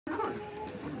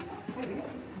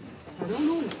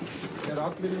Är det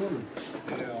allt miljoner?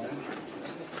 Ja.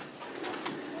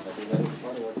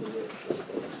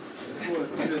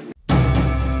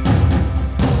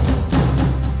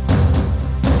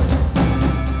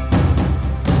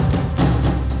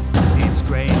 It's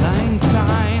gray line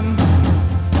time.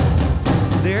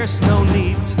 There's no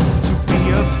need to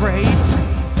be afraid.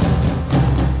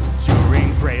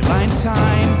 During gray line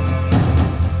time,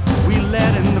 we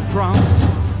let in the prompt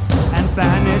and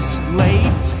banish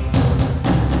late.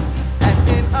 And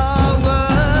in our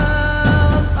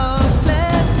world of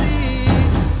plenty,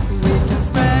 we can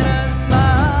spread a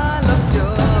smile of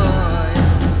joy.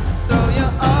 Throw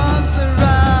your arms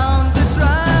around the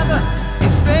driver,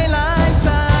 it's gray line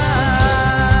time.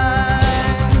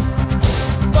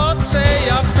 But say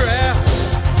a prayer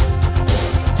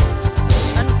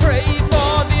and pray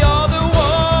for the other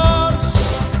ones.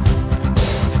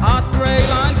 At gray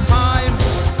line time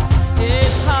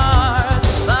is hard,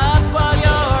 but while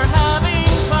you're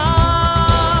having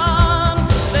fun,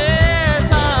 there's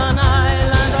an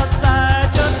island outside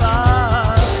your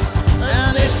bus,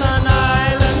 and it's an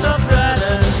island of dread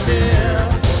and fear,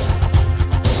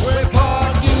 Where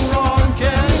parking wrong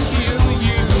can kill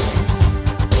you,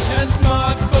 and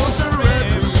smartphones are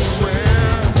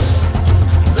everywhere.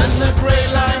 Then the gray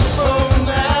line phone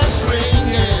that's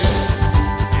ringing,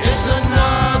 it's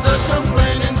another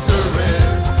complaining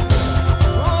tourist.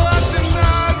 What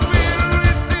tonight we're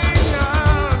reaching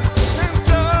out and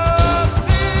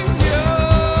tossing you.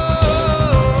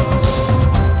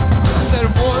 there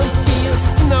won't be a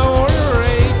snow or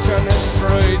rain gonna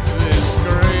spray this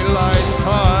gray line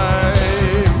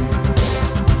time.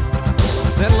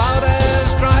 The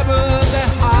loudest driver they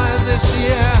hire this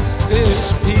year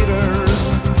is Peter.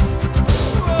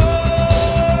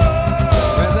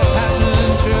 And the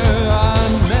passenger are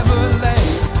never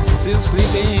late, still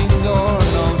sleeping or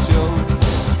no